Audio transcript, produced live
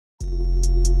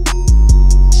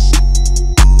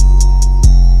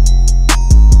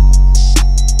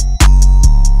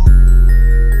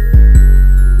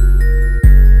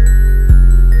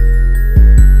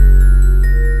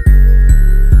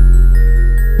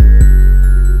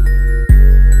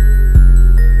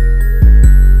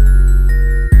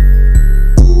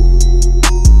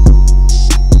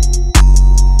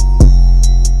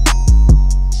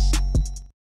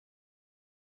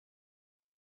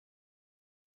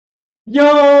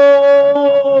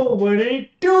Yo, what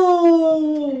it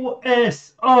do?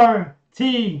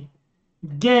 SRT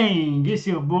gang. It's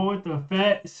your boy, the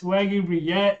fat Swaggy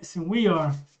Reacts, and we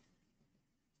are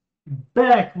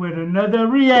back with another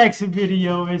reaction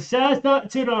video. And shout out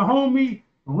to the homie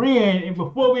Ren. And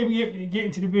before we get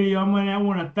into the video, I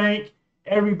want to thank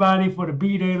everybody for the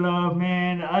B-Day love,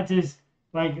 man. I just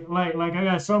like I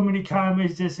got so many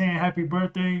comments just saying happy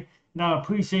birthday. And I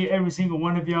appreciate every single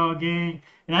one of y'all, gang.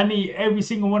 And I need every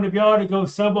single one of y'all to go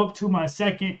sub up to my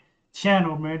second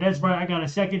channel, man. That's right, I got a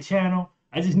second channel.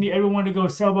 I just need everyone to go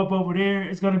sub up over there.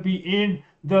 It's going to be in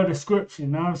the description,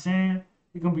 you know what I'm saying?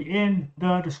 It's going to be in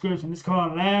the description. It's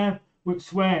called Laugh with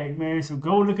Swag, man. So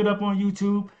go look it up on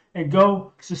YouTube and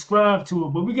go subscribe to it.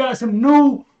 But we got some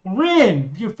new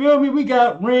Ren. You feel me? We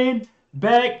got Ren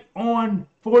back on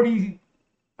 40.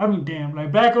 I mean, damn,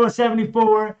 like back on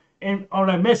 74. And on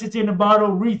that message in the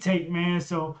bottle retake, man.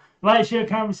 So like, share,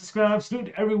 comment, subscribe. Salute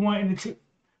to everyone in the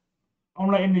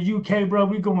UK, bro.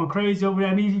 We going crazy over there.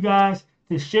 I need you guys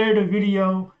to share the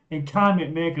video and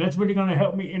comment, man, because that's really gonna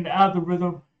help me in the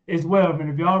algorithm as well, man.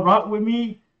 If y'all rock with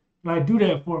me, like, do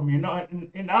that for me, and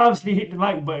obviously hit the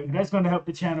like button. That's gonna help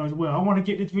the channel as well. I want to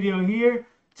get this video here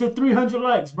to 300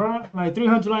 likes, bro. Like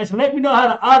 300 likes. And let me know how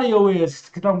the audio is,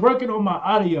 because I'm working on my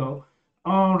audio.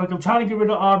 Like I'm trying to get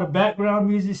rid of all the background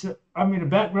music. The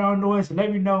background noise. So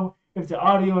let me know if the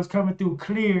audio is coming through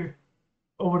clear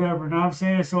or whatever. Know what I'm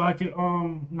saying? So I can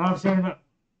know what I'm saying.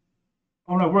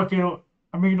 I'm like working on.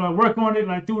 Work on it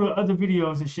like through the other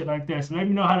videos and shit like that. So let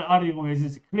me know how the audio is.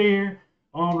 Is it clear?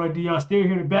 Like, do y'all still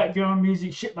hear the background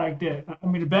music? Shit like that.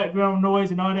 The background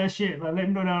noise and all that shit. Like, let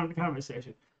me know down in the comment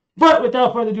section. But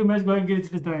without further ado, man, let's go ahead and get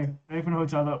into this thing. I ain't finna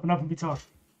hold y'all up. Enough of me talking.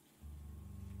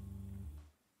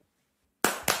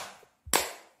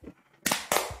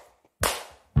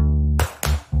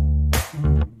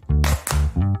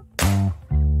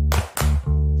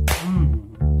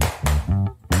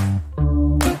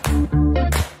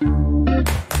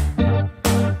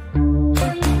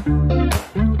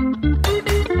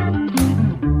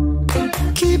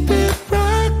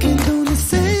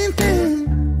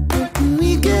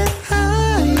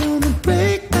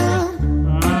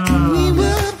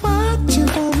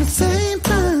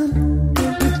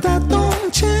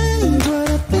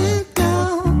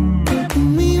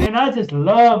 I just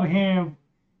love hearing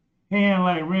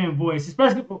like Ren voice,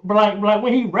 especially like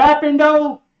when he rapping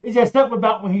though. It's just something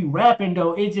about when he rapping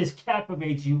though. It just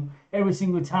captivates you every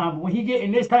single time. But when he get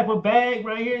in this type of bag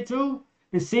right here too,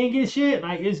 the singing shit,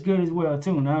 like it's good as well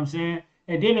too. Know what I'm saying?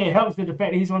 And then it helps with the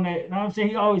fact that he's on that. Know what I'm saying?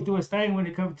 He always do his thing when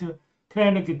it comes to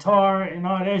playing the guitar and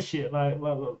all that shit. Like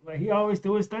he always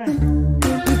do his thing.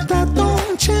 If that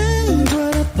don't change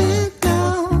what I think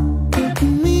now,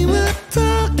 we were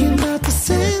talking about the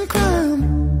same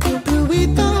crime, but we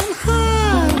don't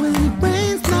hide when it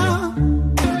rains now.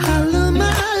 I learned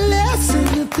my lesson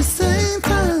at the same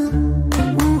time.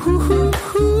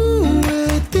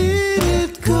 Where did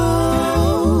it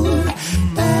go?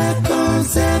 Back on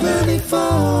 74.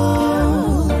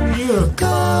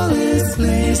 Call this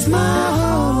place my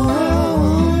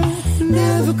home.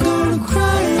 Never gonna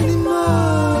cry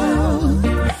anymore.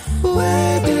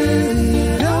 Where did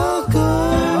it all go?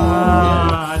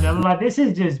 Like, this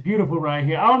is just beautiful right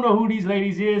here. I don't know who these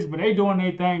ladies is, but they doing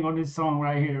their thing on this song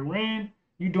right here. Ren,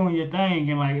 you doing your thing,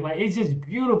 and like it's just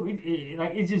beautiful.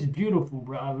 It's just beautiful,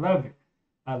 bro. I love it.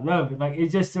 I love it. Like,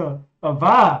 it's just a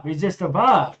vibe. It's just a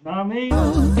vibe. Know what I mean?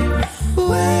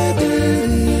 Where did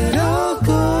it all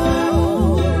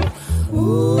go?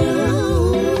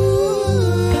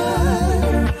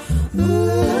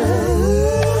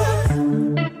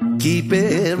 Keep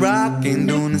it rocking,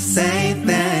 doing the same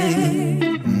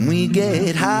thing. We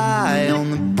get high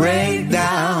on the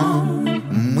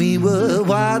breakdown. We were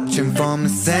watching from the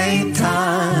same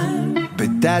time,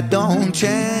 but that don't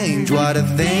change what I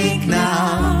think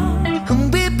now.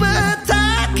 We were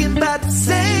talking about the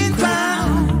same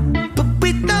ground, but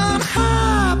we don't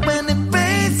hide when it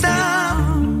rains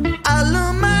down. I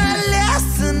learned my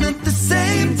lesson at the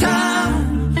same time.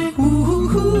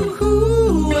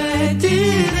 Where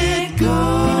did it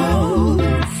go?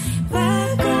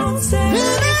 Back on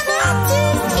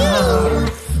 74.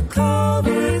 Call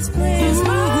this place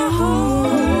my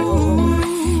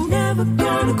home. Never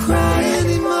gonna cry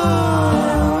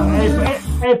anymore.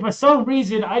 Hey, for some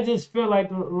reason, I just feel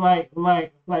like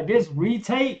this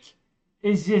retake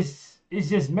is just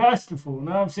masterful. You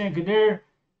know what I'm saying? Cause they're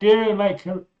like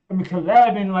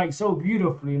collabing like so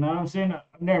beautifully. You know what I'm saying?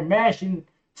 They're mashing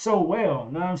so well.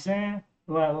 You know what I'm saying?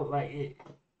 I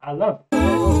love it.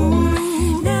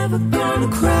 Never gonna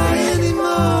cry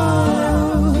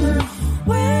anymore.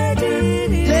 Where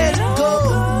did it go?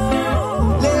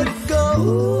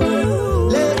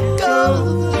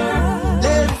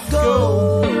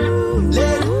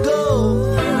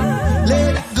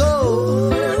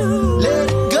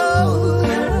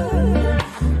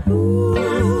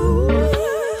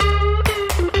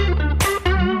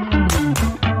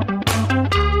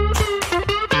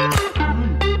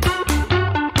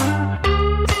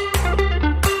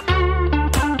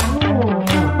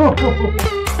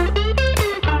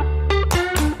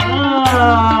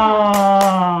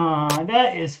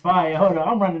 That is fire. Hold on,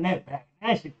 I'm running that back.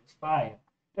 That shit is fire.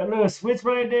 That little switch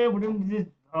right there with them just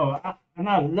and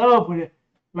I love when it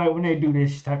like when they do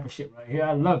this type of shit right here.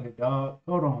 I love it, dog.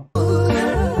 Hold on.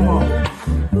 Come on.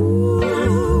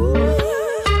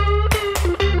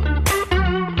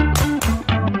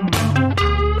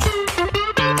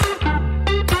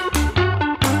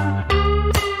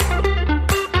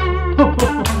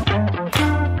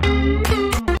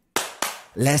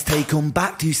 Let's take them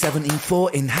back to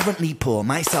 17-4, inherently poor,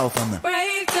 myself on the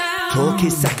breakdown. Talk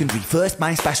is secondary, first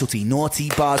my specialty, naughty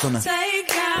bars on the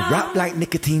takedown. Rap like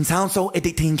nicotine, sound so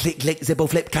addicting, click, click, zippo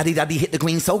flip, caddy daddy, hit the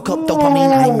green, soak up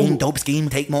dopamine, I mean dope scheme,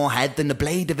 take more head than the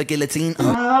blade of a guillotine.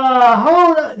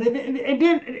 Hold up, and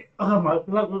then,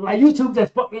 like YouTube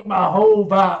just fucked up my whole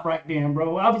vibe right then,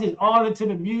 bro. I was just all into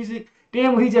the music,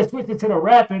 then when he just switched it to the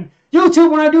rapping,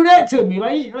 YouTube wanna do that to me,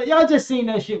 like y'all just seen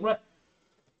that shit, right?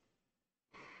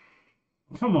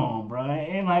 Come on, bro.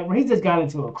 And like he just got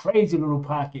into a crazy little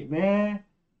pocket, man.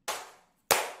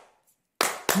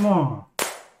 Come on.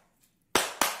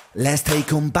 Let's take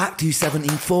them back to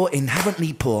 17-4,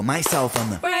 inherently poor, myself on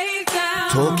the breakdown.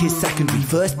 Talk is secondary,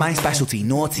 first my specialty,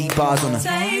 naughty bars on the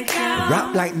takedown.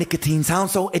 Rap like nicotine, sound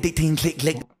so addicting, click,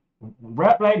 click.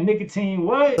 Rap like nicotine,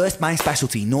 what? First my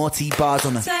specialty, naughty bars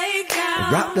on the takedown.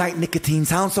 Rap like nicotine,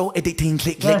 sound so addicting,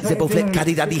 click, click, zippo flip,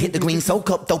 caddy daddy, hit the green, soak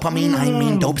up dopamine, I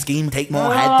mean dope scheme, take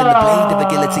more head than the blade of a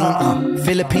guillotine.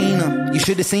 Filipina, you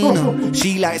should have seen her.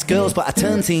 She likes girls but I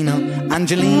turn Tina.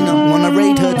 Angelina, wanna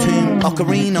raid her tomb.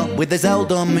 Ocarina, with the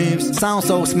Zelda moves, sound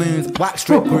so smooth, wax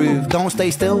strip groove, don't stay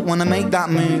still, wanna make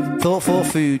that move. Thought for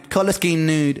food, colour scheme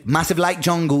nude, massive like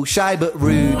jungle, shy but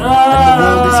rude. And the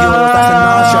world is yours, that's a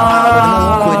nice shot with an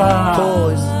awkward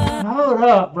pause. Hold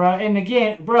up, bro. And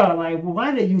again, bro, like,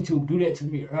 why did YouTube do that to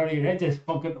me earlier? That just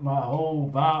fucked up my whole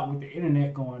vibe with the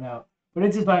internet going out. But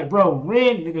it's just like, bro,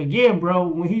 Ren, again, bro,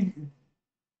 when he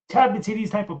tapped into these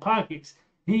type of pockets,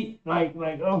 he, like,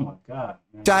 oh my God,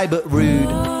 man. Shy but rude,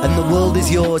 and the world is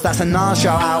yours. That's a nice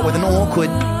shout out with an awkward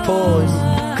pause.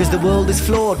 Cause the world is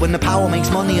flawed when the power makes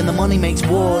money and the money makes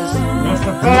wars. That's a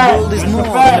fact. And the world is more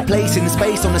than a place in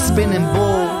space on a spinning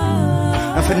ball.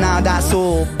 And for now that's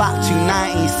all, back to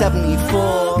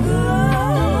 1974.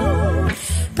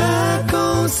 Back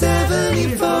on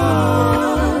 74,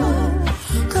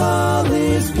 call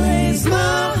this place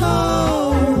my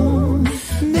home.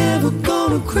 Never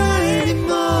gonna cry anymore.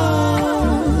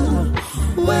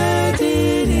 Where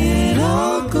did it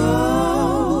all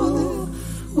go?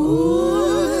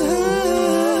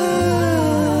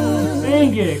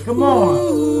 Sing it, come on.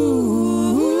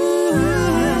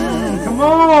 Come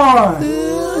on.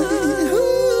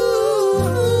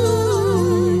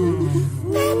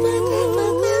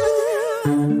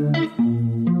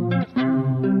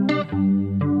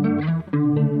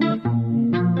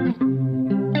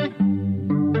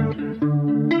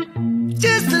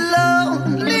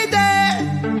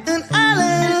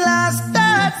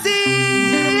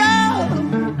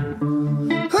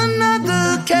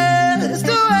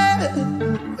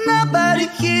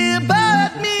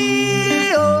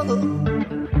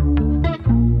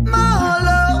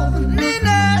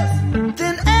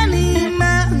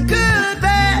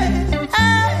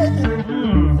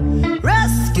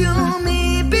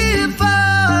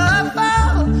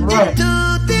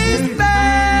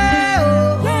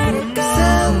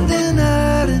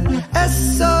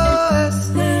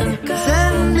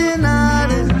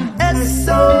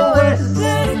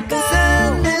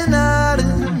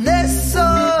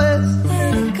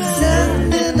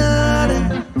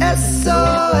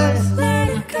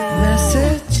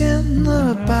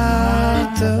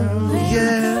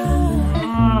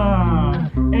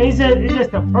 It's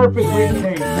just a perfect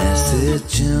retake.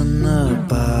 Message in the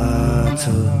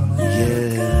bottle,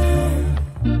 yeah.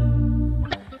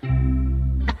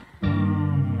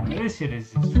 This shit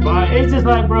is fire. It's just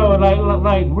like, bro,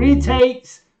 like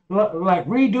retakes, like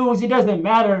redos. It doesn't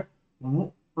matter.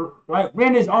 Like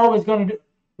Ren is always gonna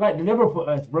deliver for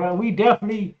us, bro. We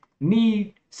definitely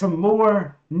need some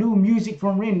more new music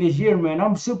from Ren this year, man.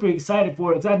 I'm super excited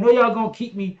for it. Cause I know y'all gonna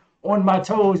keep me on my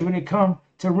toes when it comes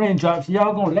to Ren drops.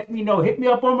 Y'all gonna let me know. Hit me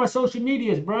up on my social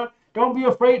medias, bro. Don't be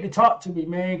afraid to talk to me,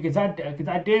 man, cause I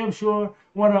damn sure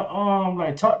wanna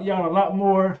like talk to y'all a lot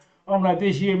more like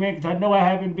this year, man, cause I know I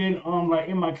haven't been like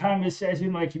in my comment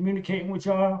section like communicating with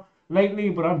y'all lately,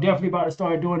 but I'm definitely about to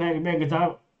start doing that, man, cause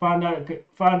I found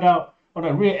out or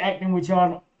like reacting with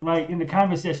y'all like in the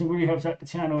comment section really helps out the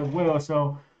channel as well.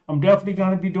 So I'm definitely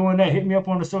gonna be doing that. Hit me up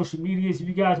on the social medias if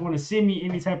you guys want to send me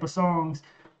any type of songs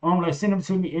like send them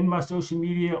to me in my social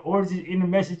media or just in the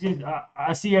messages.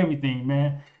 I see everything,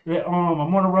 man.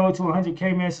 I'm on the road to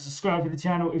 100K, man. So subscribe to the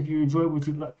channel if you enjoy what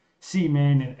you see,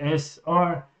 man. And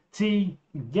SRT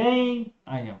game,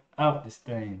 I am out this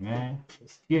thing, man.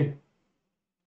 Let's get it.